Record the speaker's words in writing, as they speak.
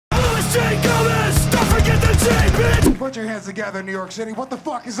Don't forget the J, bitch! Put your hands together, New York City. What the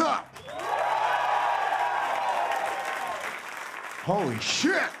fuck is up? Holy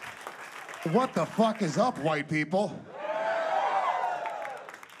shit! What the fuck is up, white people?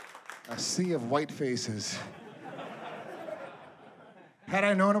 A sea of white faces. Had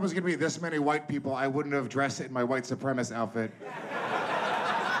I known it was gonna be this many white people, I wouldn't have dressed in my white supremacist outfit.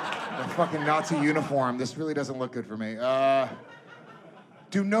 A fucking Nazi uniform. This really doesn't look good for me.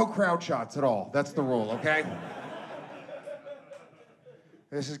 Do no crowd shots at all. That's the rule, okay?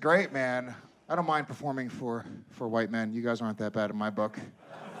 This is great, man. I don't mind performing for white men. You guys aren't that bad in my book.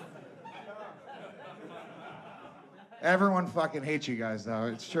 Everyone fucking hates you guys, though.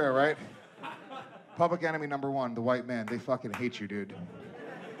 It's true, right? Public enemy number one, the white man. They fucking hate you, dude.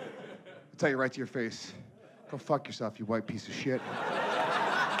 I'll tell you right to your face. Go fuck yourself, you white piece of shit.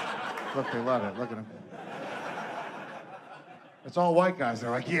 Look, they love it. Look at them. It's all white guys. They're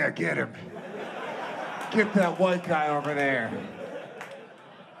like, yeah, get him. Get that white guy over there.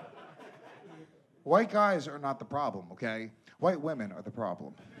 White guys are not the problem, okay? White women are the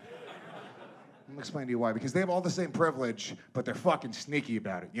problem. I'm gonna explain to you why. Because they have all the same privilege, but they're fucking sneaky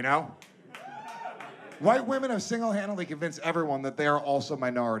about it, you know? White women have single-handedly convinced everyone that they are also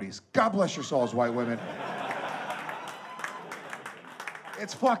minorities. God bless your souls, white women.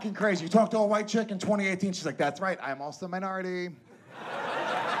 It's fucking crazy. You talk to a white chick in 2018, she's like, that's right, I'm also a minority.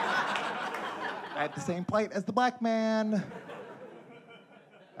 I had the same plight as the black man.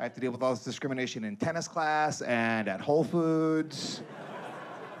 I have to deal with all this discrimination in tennis class and at Whole Foods.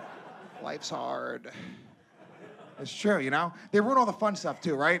 Life's hard. It's true, you know? They ruin all the fun stuff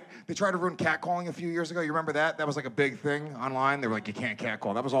too, right? They tried to ruin catcalling a few years ago. You remember that? That was like a big thing online. They were like, you can't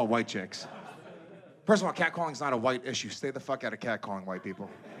catcall. That was all white chicks. First of all, catcalling's not a white issue. Stay the fuck out of catcalling, white people.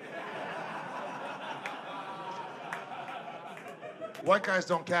 White guys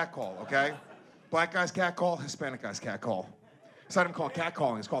don't catcall, okay? Black guys catcall, Hispanic guys catcall. It's not even called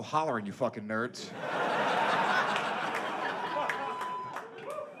catcalling, it's called hollering, you fucking nerds.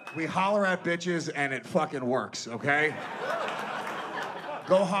 We holler at bitches and it fucking works, okay?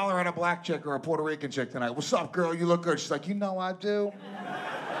 Go holler at a black chick or a Puerto Rican chick tonight. What's up, girl? You look good. She's like, you know I do.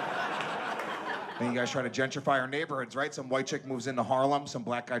 Then you guys try to gentrify our neighborhoods, right? Some white chick moves into Harlem, some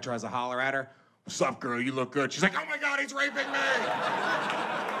black guy tries to holler at her. What's up, girl? You look good. She's like, oh my God, he's raping me!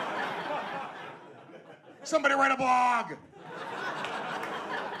 Somebody write a blog!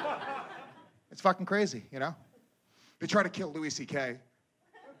 It's fucking crazy, you know? They try to kill Louis C.K.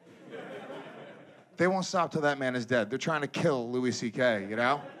 They won't stop till that man is dead. They're trying to kill Louis C.K., you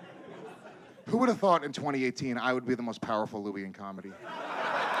know? Who would have thought in 2018 I would be the most powerful Louis in comedy?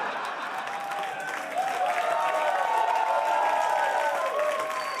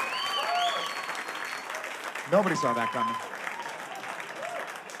 Nobody saw that coming.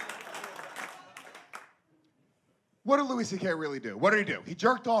 What did Louis C.K. really do? What did he do? He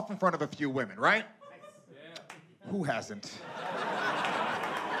jerked off in front of a few women, right? Yeah. Who hasn't?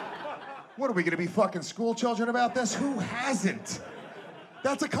 What are we gonna be fucking school children about this? Who hasn't?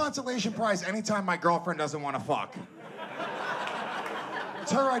 That's a consolation prize anytime my girlfriend doesn't want to fuck.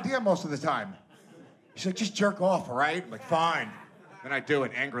 It's her idea most of the time. She's like, just jerk off, all right? I'm like, fine. Then I do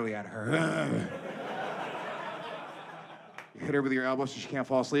it angrily at her. You hit her with your elbow so she can't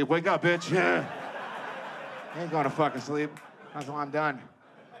fall asleep. Wake up, bitch. You ain't going to fucking sleep. That's why I'm done.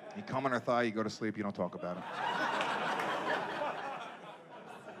 You come on her thigh, you go to sleep, you don't talk about it.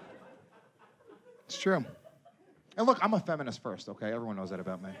 It's true. And look, I'm a feminist first, okay? Everyone knows that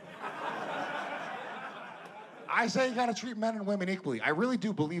about me. I say you gotta treat men and women equally. I really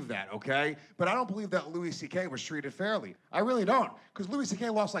do believe that, okay? But I don't believe that Louis C.K. was treated fairly. I really don't. Because Louis C.K.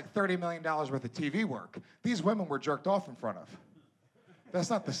 lost like $30 million worth of TV work. These women were jerked off in front of. That's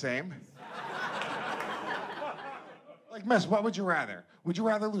not the same. Like, miss, what would you rather? Would you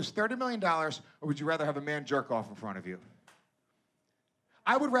rather lose $30 million or would you rather have a man jerk off in front of you?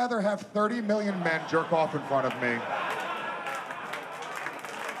 I would rather have 30 million men jerk off in front of me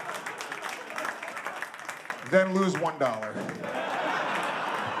than lose $1.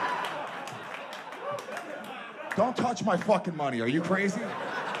 Don't touch my fucking money. Are you crazy?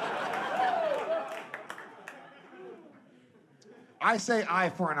 I say eye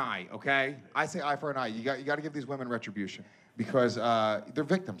for an eye, okay? I say eye for an eye. You got to give these women retribution because they're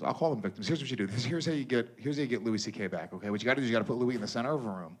victims. I'll call them victims. Here's what you do. Here's how you get Louis C.K. back, okay? What you got to do is you got to put Louis in the center of a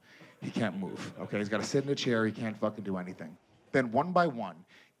room. He can't move, okay? He's got to sit in a chair. He can't fucking do anything. Then one by one,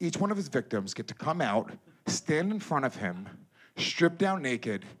 each one of his victims get to come out, stand in front of him, strip down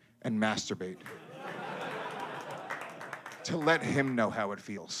naked, and masturbate to let him know how it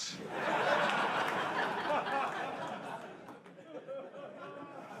feels.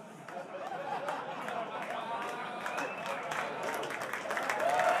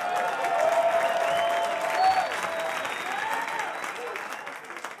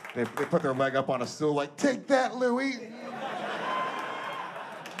 They put their leg up on a stool like, take that, Louie.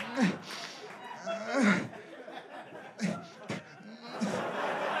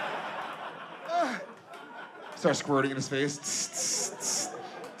 Start squirting in his face.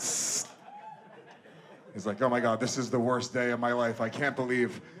 He's like, oh my God, this is the worst day of my life. I can't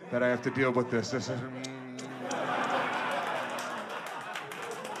believe that I have to deal with this. This is...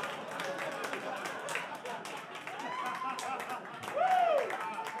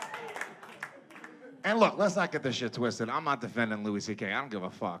 And look, let's not get this shit twisted. I'm not defending Louis C.K. I don't give a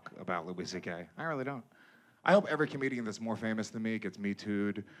fuck about Louis C.K. I really don't. I hope every comedian that's more famous than me gets Me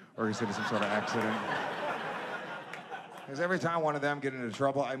Too'd or gets into some sort of accident. Because every time one of them get into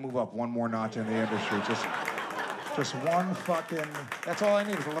trouble, I move up one more notch in the industry. Just one fucking, that's all I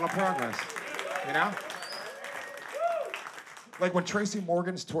need is a little progress, you know? Like when Tracy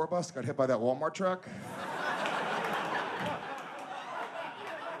Morgan's tour bus got hit by that Walmart truck.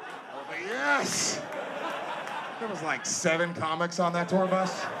 I was like, yes! There was like 7 comics on that tour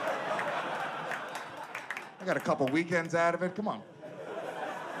bus. I got a couple weekends out of it, come on.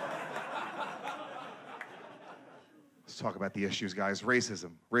 Let's talk about the issues, guys.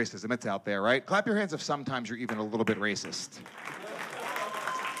 Racism, it's out there, right? Clap your hands if sometimes you're even a little bit racist.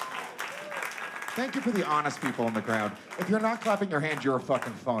 Thank you for the honest people in the crowd. If you're not clapping your hands, you're a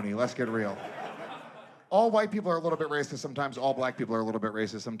fucking phony. Let's get real. All white people are a little bit racist sometimes. All black people are a little bit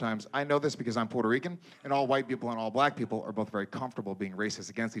racist sometimes. I know this because I'm Puerto Rican, and all white people and all black people are both very comfortable being racist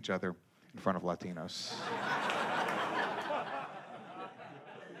against each other in front of Latinos.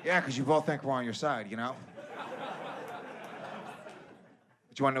 Yeah, because you both think we're on your side, you know?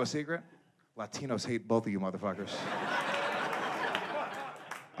 But you want to know a secret? Latinos hate both of you motherfuckers.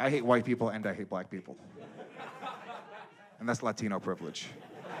 I hate white people and I hate black people. And that's Latino privilege.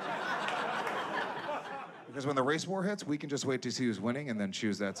 Because when the race war hits, we can just wait to see who's winning and then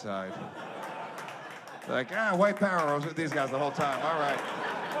choose that side. Like, white power, I was with these guys the whole time, all right.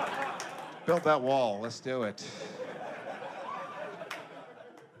 Build that wall, let's do it.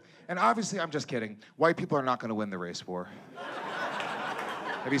 And obviously, I'm just kidding. White people are not gonna win the race war.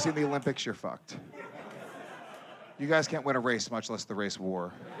 Have you seen the Olympics? You're fucked. You guys can't win a race, much less the race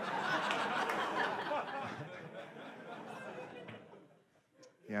war.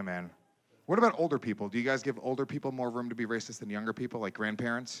 Yeah, man. What about older people? Do you guys give older people more room to be racist than younger people, like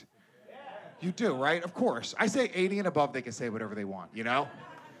grandparents? Yeah. You do, right? Of course. I say 80 and above, they can say whatever they want, you know?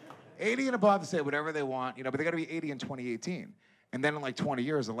 80 and above, they say whatever they want, you know, but they gotta be 80 in 2018. And then in like 20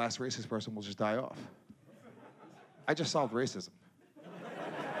 years, the last racist person will just die off. I just solved racism.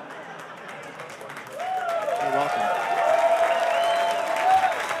 You're welcome.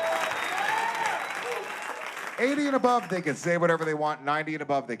 80 and above, they can say whatever they want. 90 and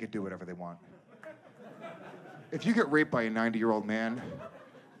above, they can do whatever they want. If you get raped by a 90-year-old man,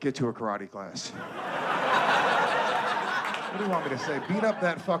 get to a karate class. What do you want me to say? Beat up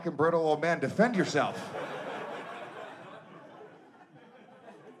that fucking brittle old man. Defend yourself.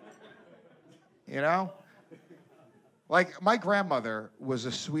 You know? Like, my grandmother was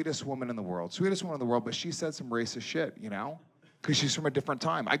the sweetest woman in the world. Sweetest woman in the world, but she said some racist shit, you know? Because she's from a different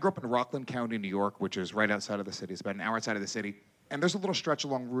time. I grew up in Rockland County, New York, which is right outside of the city. It's about an hour outside of the city. And there's a little stretch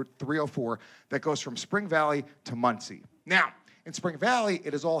along Route 304 that goes from Spring Valley to Muncie. Now, in Spring Valley,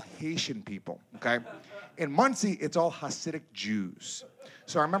 it is all Haitian people, okay? In Muncie, it's all Hasidic Jews.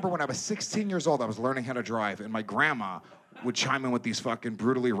 So I remember when I was 16 years old, I was learning how to drive, and my grandma would chime in with these fucking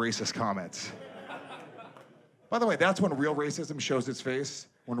brutally racist comments. By the way, that's when real racism shows its face.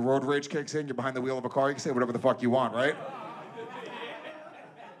 When road rage kicks in, you're behind the wheel of a car, you can say whatever the fuck you want, right?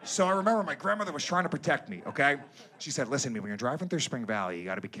 So I remember my grandmother was trying to protect me, okay? She said, listen to me, when you're driving through Spring Valley, you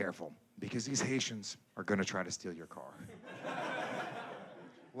gotta be careful because these Haitians are gonna try to steal your car.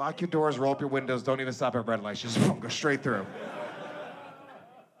 Lock your doors, roll up your windows, don't even stop at red lights, just go straight through.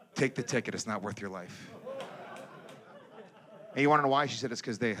 Take the ticket, it's not worth your life. And you wanna know why? She said it's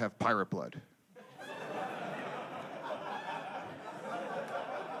because they have pirate blood.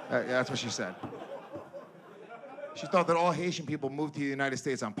 That's what she said. She thought that all Haitian people moved to the United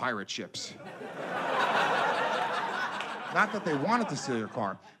States on pirate ships. Not that they wanted to steal your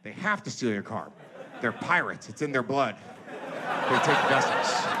car. They have to steal your car. They're pirates. It's in their blood. They take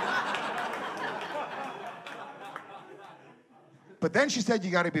vessels. But then she said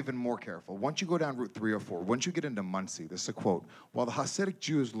you got to be even more careful. Once you go down Route 304, once you get into Muncie, this is a quote, while the Hasidic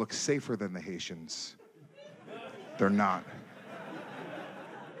Jews look safer than the Haitians, they're not.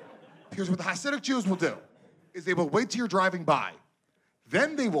 Because what the Hasidic Jews will do is they will wait till you're driving by.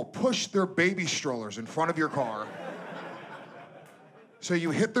 Then they will push their baby strollers in front of your car so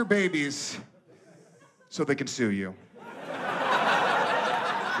you hit their babies so they can sue you.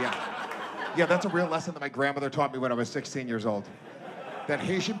 Yeah, that's a real lesson that my grandmother taught me when I was 16 years old. That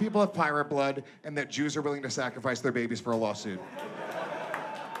Haitian people have pirate blood and that Jews are willing to sacrifice their babies for a lawsuit.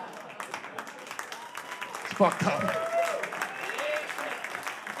 It's fucked up.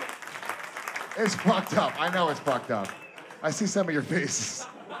 It's fucked up. I know it's fucked up. I see some of your faces.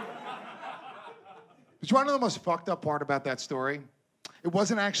 But you want to know the most fucked up part about that story? It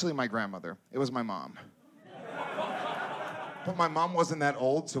wasn't actually my grandmother. It was my mom. But my mom wasn't that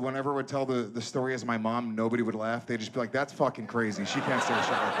old, so whenever I would tell the story as my mom, nobody would laugh. They'd just be like, that's fucking crazy. She can't say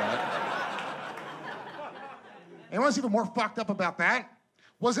shit like that. And what's even more fucked up about that?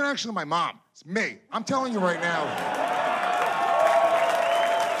 Wasn't actually my mom. It's me. I'm telling you right now.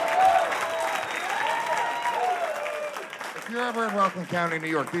 If you're ever in Rockland County, New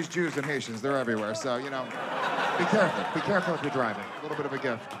York, these Jews and Haitians, they're everywhere. So, you know, be careful. Be careful if you're driving. A little bit of a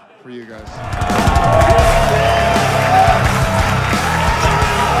gift for you guys.